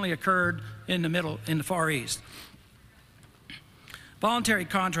has recently occurred in the Far East. Voluntary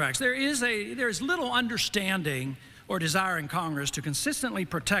contracts. There is little understanding or desire in Congress to consistently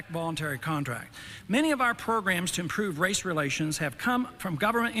protect voluntary contracts. Many of our programs to improve race relations have come from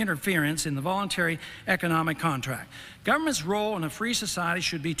government interference in the voluntary economic contract. Government's role in a free society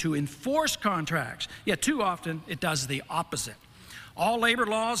should be to enforce contracts, yet too often it does the opposite. All labor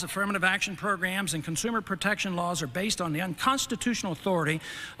laws, affirmative action programs, and consumer protection laws are based on the unconstitutional authority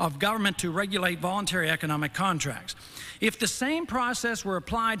of government to regulate voluntary economic contracts. If the same process were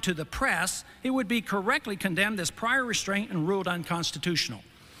applied to the press, it would be correctly condemned as prior restraint and ruled unconstitutional.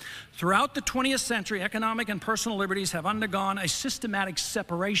 Throughout the 20th century, economic and personal liberties have undergone a systematic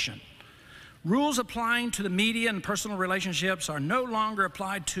separation. Rules applying to the media and personal relationships are no longer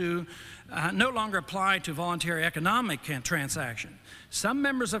apply to voluntary economic transactions. Some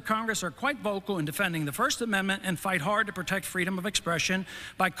members of Congress are quite vocal in defending the First Amendment and fight hard to protect freedom of expression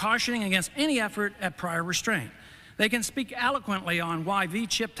by cautioning against any effort at prior restraint. They can speak eloquently on why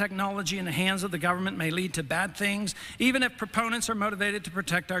V-chip technology in the hands of the government may lead to bad things, even if proponents are motivated to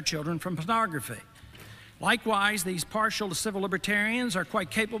protect our children from pornography. Likewise, these partial civil libertarians are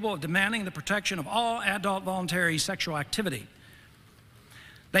quite capable of demanding the protection of all adult voluntary sexual activity.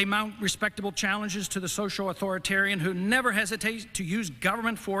 They mount respectable challenges to the social authoritarian who never hesitates to use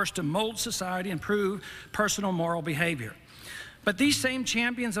government force to mold society and improve personal moral behavior. But these same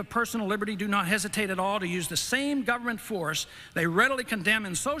champions of personal liberty do not hesitate at all to use the same government force they readily condemn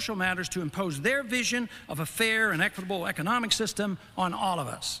in social matters to impose their vision of a fair and equitable economic system on all of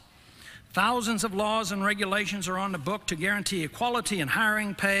us. Thousands of laws and regulations are on the book to guarantee equality in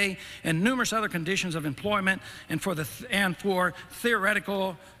hiring, pay, and numerous other conditions of employment and for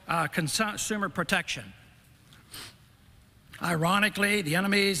theoretical consumer protection. Ironically, the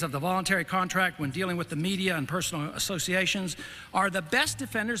enemies of the voluntary contract when dealing with the media and personal associations are the best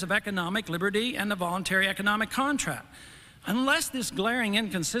defenders of economic liberty and the voluntary economic contract. Unless this glaring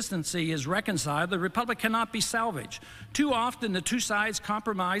inconsistency is reconciled, the republic cannot be salvaged. Too often, the two sides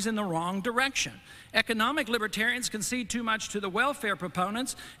compromise in the wrong direction. Economic libertarians concede too much to the welfare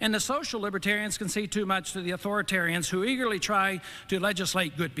proponents, and the social libertarians concede too much to the authoritarians who eagerly try to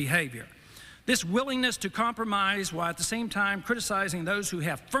legislate good behavior. This willingness to compromise while at the same time criticizing those who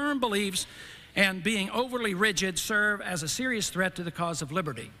have firm beliefs and being overly rigid serve as a serious threat to the cause of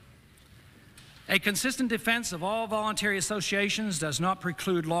liberty. A consistent defense of all voluntary associations does not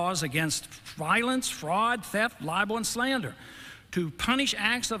preclude laws against violence, fraud, theft, libel, and slander. To punish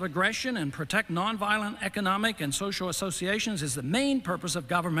acts of aggression and protect nonviolent economic and social associations is the main purpose of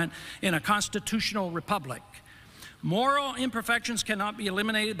government in a constitutional republic. Moral imperfections cannot be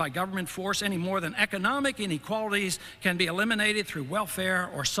eliminated by government force any more than economic inequalities can be eliminated through welfare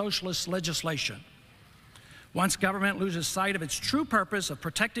or socialist legislation. Once government loses sight of its true purpose of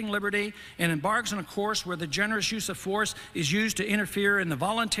protecting liberty and embarks on a course where the generous use of force is used to interfere in the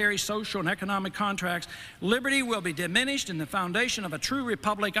voluntary social and economic contracts, liberty will be diminished and the foundation of a true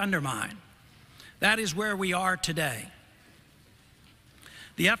republic undermined. That is where we are today.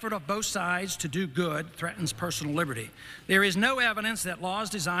 The effort of both sides to do good threatens personal liberty. There is no evidence that laws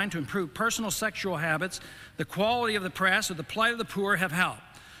designed to improve personal sexual habits, the quality of the press, or the plight of the poor have helped.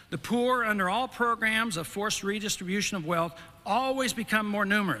 The poor, under all programs of forced redistribution of wealth, always become more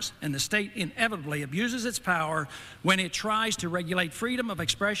numerous, and the state inevitably abuses its power when it tries to regulate freedom of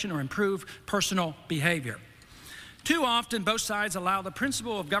expression or improve personal behavior. Too often, both sides allow the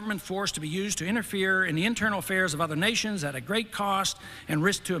principle of government force to be used to interfere in the internal affairs of other nations at a great cost and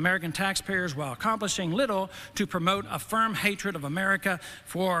risk to American taxpayers while accomplishing little to promote a firm hatred of America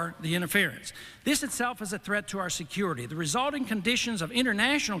for the interference. This itself is a threat to our security. The resulting conditions of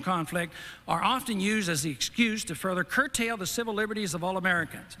international conflict are often used as the excuse to further curtail the civil liberties of all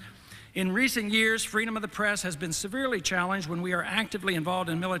Americans. In recent years, freedom of the press has been severely challenged when we are actively involved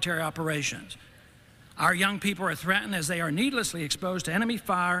in military operations. Our young people are threatened as they are needlessly exposed to enemy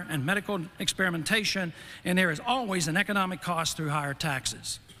fire and medical experimentation, and there is always an economic cost through higher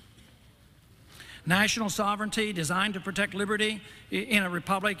taxes. National sovereignty designed to protect liberty in a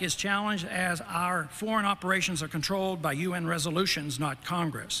republic is challenged as our foreign operations are controlled by UN resolutions, not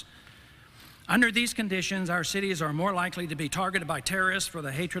Congress. Under these conditions, our cities are more likely to be targeted by terrorists for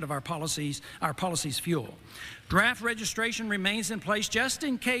the hatred of our policies fuel. Draft registration remains in place just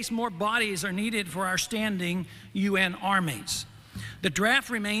in case more bodies are needed for our standing UN armies. The draft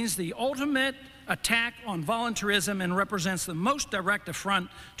remains the ultimate attack on voluntarism and represents the most direct affront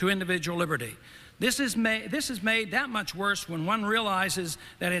to individual liberty. This is made that much worse when one realizes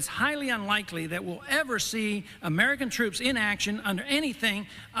that it's highly unlikely that we'll ever see American troops in action under anything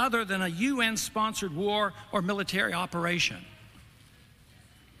other than a UN-sponsored war or military operation.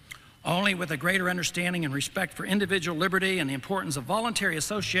 Only with a greater understanding and respect for individual liberty and the importance of voluntary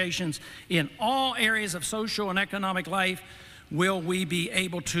associations in all areas of social and economic life will we be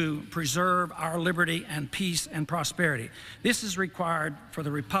able to preserve our liberty and peace and prosperity. This is required for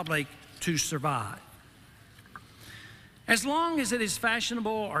the Republic to survive. As long as it is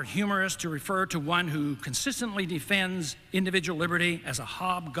fashionable or humorous to refer to one who consistently defends individual liberty as a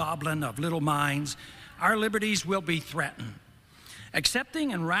hobgoblin of little minds, our liberties will be threatened.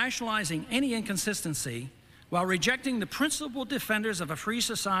 Accepting and rationalizing any inconsistency while rejecting the principal defenders of a free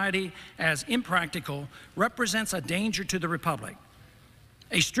society as impractical represents a danger to the Republic.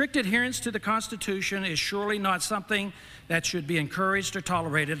 A strict adherence to the Constitution is surely not something that should be encouraged or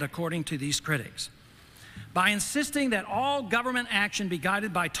tolerated, according to these critics. By insisting that all government action be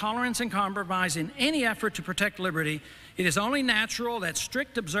guided by tolerance and compromise in any effort to protect liberty, it is only natural that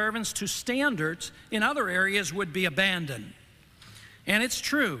strict observance to standards in other areas would be abandoned. And it's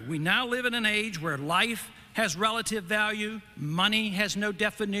true, we now live in an age where life has relative value, money has no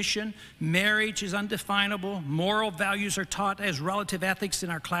definition, marriage is undefinable, moral values are taught as relative ethics in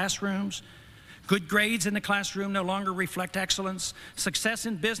our classrooms. Good grades in the classroom no longer reflect excellence. Success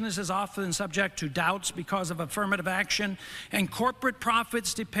in business is often subject to doubts because of affirmative action, and corporate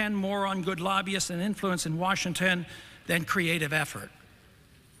profits depend more on good lobbyists and influence in Washington than creative effort.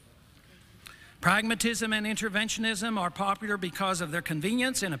 Pragmatism and interventionism are popular because of their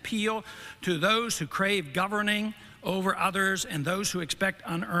convenience and appeal to those who crave governing over others and those who expect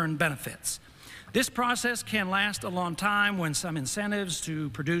unearned benefits. This process can last a long time when some incentives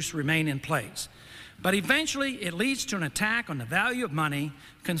to produce remain in place. But eventually it leads to an attack on the value of money,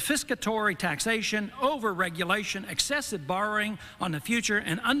 confiscatory taxation, over-regulation, excessive borrowing on the future,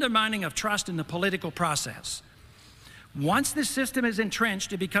 and undermining of trust in the political process. Once this system is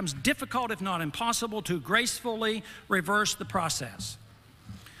entrenched, it becomes difficult, if not impossible, to gracefully reverse the process.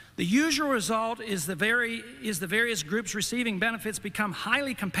 The usual result is the various groups receiving benefits become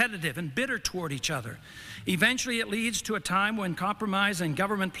highly competitive and bitter toward each other. Eventually, it leads to a time when compromise and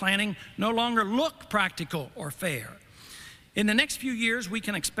government planning no longer look practical or fair. In the next few years, we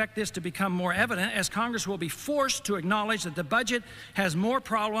can expect this to become more evident as Congress will be forced to acknowledge that the budget has more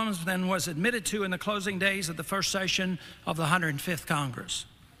problems than was admitted to in the closing days of the first session of the 105th Congress.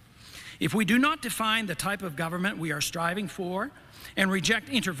 If we do not define the type of government we are striving for and reject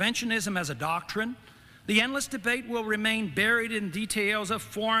interventionism as a doctrine, the endless debate will remain buried in details of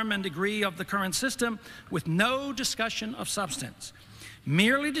form and degree of the current system with no discussion of substance.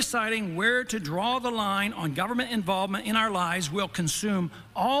 Merely deciding where to draw the line on government involvement in our lives will consume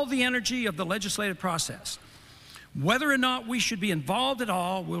all the energy of the legislative process. Whether or not we should be involved at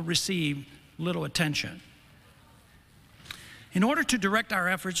all will receive little attention. In order to direct our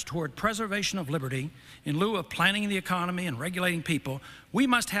efforts toward preservation of liberty, in lieu of planning the economy and regulating people, we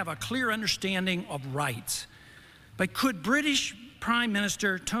must have a clear understanding of rights. But could British Prime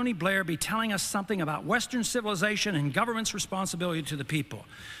Minister Tony Blair be telling us something about Western civilization and government's responsibility to the people?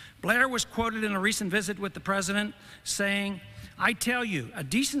 Blair was quoted in a recent visit with the President saying, "I tell you, a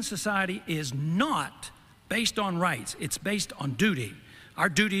decent society is not based on rights, it's based on duty, our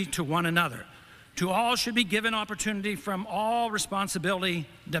duty to one another. To all should be given opportunity, from all responsibility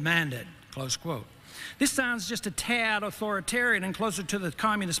demanded," close quote. This sounds just a tad authoritarian and closer to the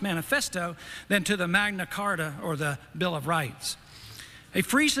Communist Manifesto than to the Magna Carta or the Bill of Rights. A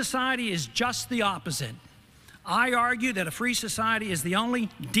free society is just the opposite. I argue that a free society is the only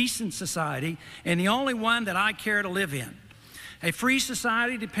decent society and the only one that I care to live in. A free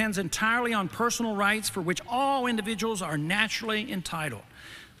society depends entirely on personal rights for which all individuals are naturally entitled.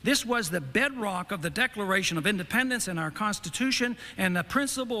 This was the bedrock of the Declaration of Independence in our Constitution and the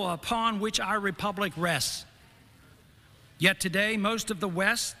principle upon which our republic rests. Yet today, most of the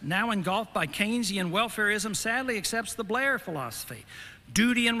West, now engulfed by Keynesian welfarism, sadly accepts the Blair philosophy.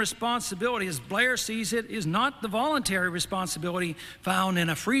 Duty and responsibility, as Blair sees it, is not the voluntary responsibility found in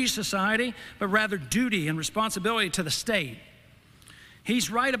a free society, but rather duty and responsibility to the state. He's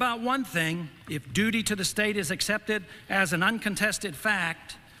right about one thing: if duty to the state is accepted as an uncontested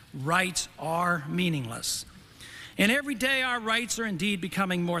fact, rights are meaningless. And every day our rights are indeed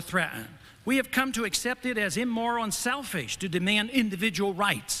becoming more threatened. We have come to accept it as immoral and selfish to demand individual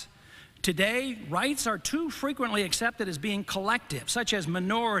rights. Today, rights are too frequently accepted as being collective, such as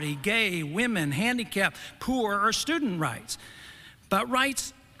minority, gay, women, handicapped, poor, or student rights. But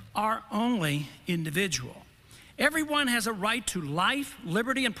rights are only individual. Everyone has a right to life,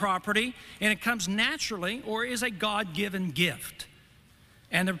 liberty, and property, and it comes naturally or is a God-given gift.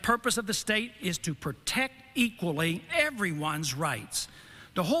 And the purpose of the state is to protect equally everyone's rights.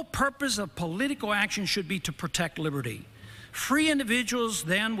 The whole purpose of political action should be to protect liberty. Free individuals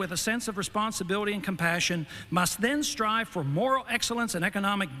then, with a sense of responsibility and compassion, must then strive for moral excellence and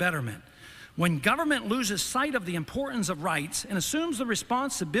economic betterment. When government loses sight of the importance of rights and assumes the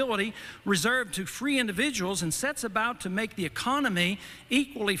responsibility reserved to free individuals and sets about to make the economy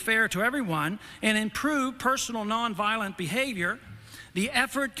equally fair to everyone and improve personal nonviolent behavior, the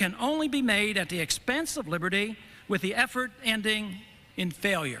effort can only be made at the expense of liberty, with the effort ending in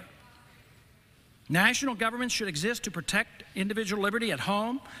failure. National governments should exist to protect individual liberty at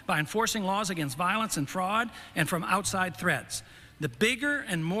home by enforcing laws against violence and fraud and from outside threats. The bigger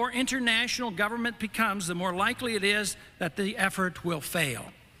and more international government becomes, the more likely it is that the effort will fail.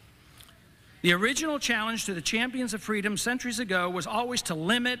 The original challenge to the champions of freedom centuries ago was always to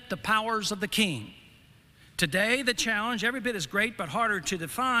limit the powers of the king. Today, the challenge, every bit as great but harder to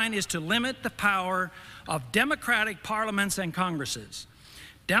define, is to limit the power of democratic parliaments and congresses.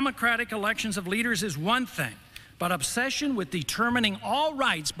 Democratic elections of leaders is one thing, but obsession with determining all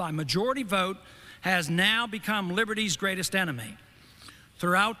rights by majority vote has now become liberty's greatest enemy.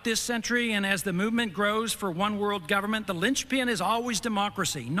 Throughout this century, and as the movement grows for one world government, the linchpin is always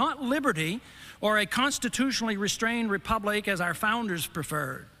democracy, not liberty or a constitutionally restrained republic as our founders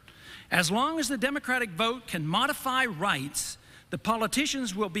preferred. As long as the democratic vote can modify rights, the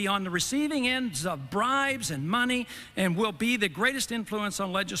politicians will be on the receiving ends of bribes and money and will be the greatest influence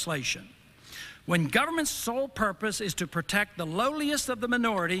on legislation. When government's sole purpose is to protect the lowliest of the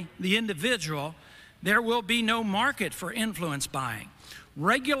minority, the individual, there will be no market for influence buying.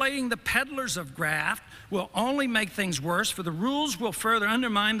 Regulating the peddlers of graft will only make things worse, for the rules will further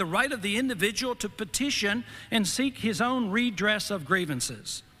undermine the right of the individual to petition and seek his own redress of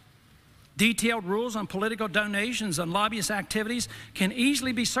grievances. Detailed rules on political donations and lobbyist activities can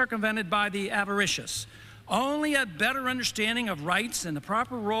easily be circumvented by the avaricious. Only a better understanding of rights and the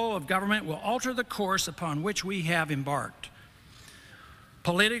proper role of government will alter the course upon which we have embarked.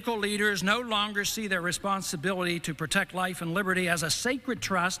 Political leaders no longer see their responsibility to protect life and liberty as a sacred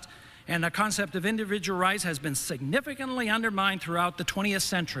trust, and the concept of individual rights has been significantly undermined throughout the 20th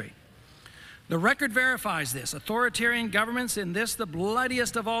century. The record verifies this. Authoritarian governments in this, the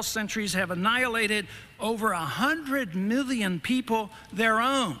bloodiest of all centuries, have annihilated over 100 million people their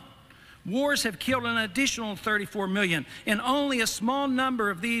own. Wars have killed an additional 34 million, and only a small number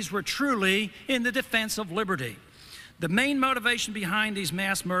of these were truly in the defense of liberty. The main motivation behind these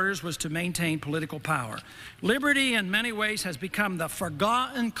mass murders was to maintain political power. Liberty, in many ways, has become the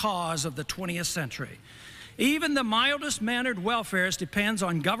forgotten cause of the 20th century. Even the mildest mannered welfarist depends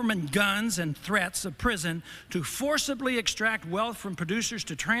on government guns and threats of prison to forcibly extract wealth from producers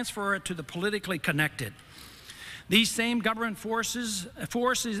to transfer it to the politically connected. These same government forces,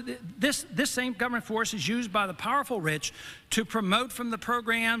 this same government force is used by the powerful rich to promote from the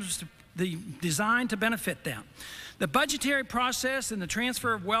programs designed to benefit them. The budgetary process and the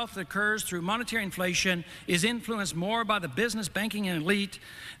transfer of wealth that occurs through monetary inflation is influenced more by the business, banking, and elite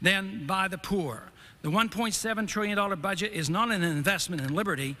than by the poor. The $1.7 trillion budget is not an investment in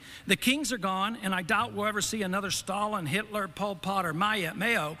liberty. The kings are gone, and I doubt we'll ever see another Stalin, Hitler, Pol Pot, or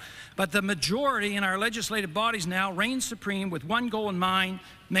Mayo, but the majority in our legislative bodies now reign supreme with one goal in mind: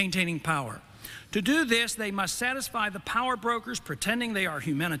 maintaining power. To do this, they must satisfy the power brokers pretending they are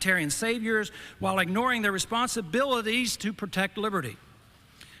humanitarian saviors while ignoring their responsibilities to protect liberty.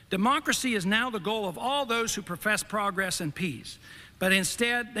 Democracy is now the goal of all those who profess progress and peace, but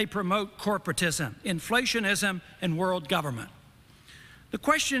instead they promote corporatism, inflationism, and world government. The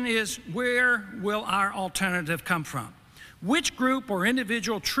question is, where will our alternative come from? Which group or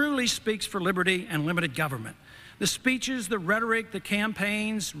individual truly speaks for liberty and limited government? The speeches, the rhetoric, the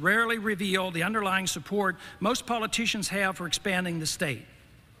campaigns rarely reveal the underlying support most politicians have for expanding the state,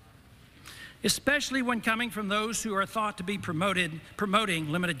 especially when coming from those who are thought to be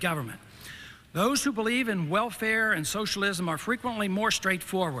promoting limited government. Those who believe in welfare and socialism are frequently more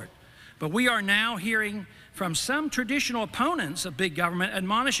straightforward, but we are now hearing from some traditional opponents of big government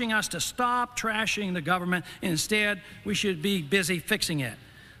admonishing us to stop trashing the government, and instead we should be busy fixing it.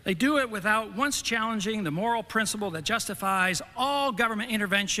 They do it without once challenging the moral principle that justifies all government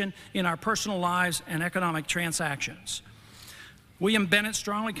intervention in our personal lives and economic transactions. William Bennett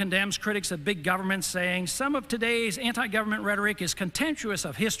strongly condemns critics of big government, saying, "Some of today's anti-government rhetoric is contemptuous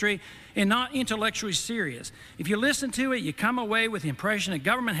of history and not intellectually serious. If you listen to it, you come away with the impression that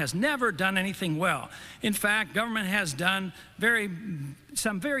government has never done anything well. In fact, government has done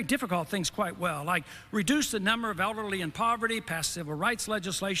some very difficult things quite well, like reduce the number of elderly in poverty, pass civil rights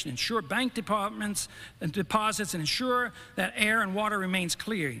legislation, ensure bank deposits, and ensure that air and water remains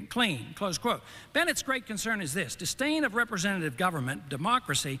clean, close quote. Bennett's great concern is this: disdain of representative government,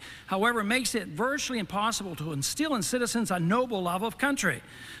 democracy, however, makes it virtually impossible to instill in citizens a noble love of country,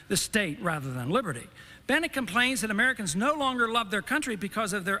 the state rather than liberty. Bennett complains that Americans no longer love their country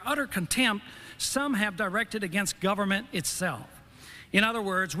because of their utter contempt some have directed against government itself. In other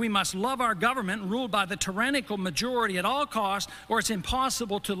words, we must love our government ruled by the tyrannical majority at all costs, or it's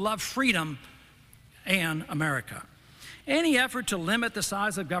impossible to love freedom and America. Any effort to limit the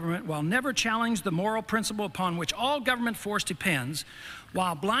size of government while never challenge the moral principle upon which all government force depends,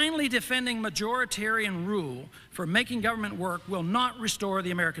 while blindly defending majoritarian rule for making government work, will not restore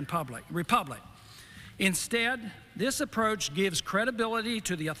the American republic. Instead, this approach gives credibility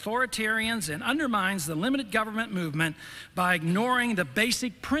to the authoritarians and undermines the limited government movement by ignoring the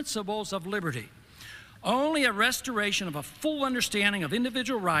basic principles of liberty. Only a restoration of a full understanding of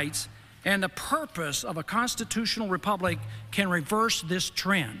individual rights and the purpose of a constitutional republic can reverse this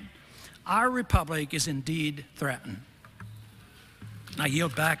trend. Our republic is indeed threatened. I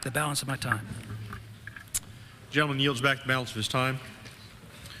yield back the balance of my time. The gentleman yields back the balance of his time.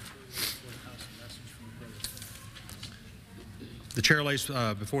 The chair lays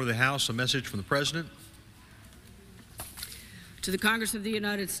before the House a message from the President. To the Congress of the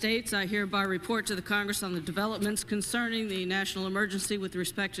United States, I hereby report to the Congress on the developments concerning the national emergency with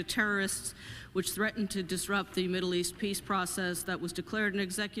respect to terrorists which threaten to disrupt the Middle East peace process that was declared in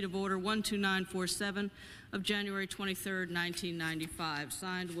Executive Order 12947 of January 23, 1995.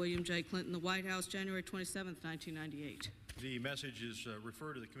 Signed, William J. Clinton, the White House, January 27, 1998. The message is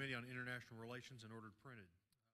referred to the Committee on International Relations and ordered printed.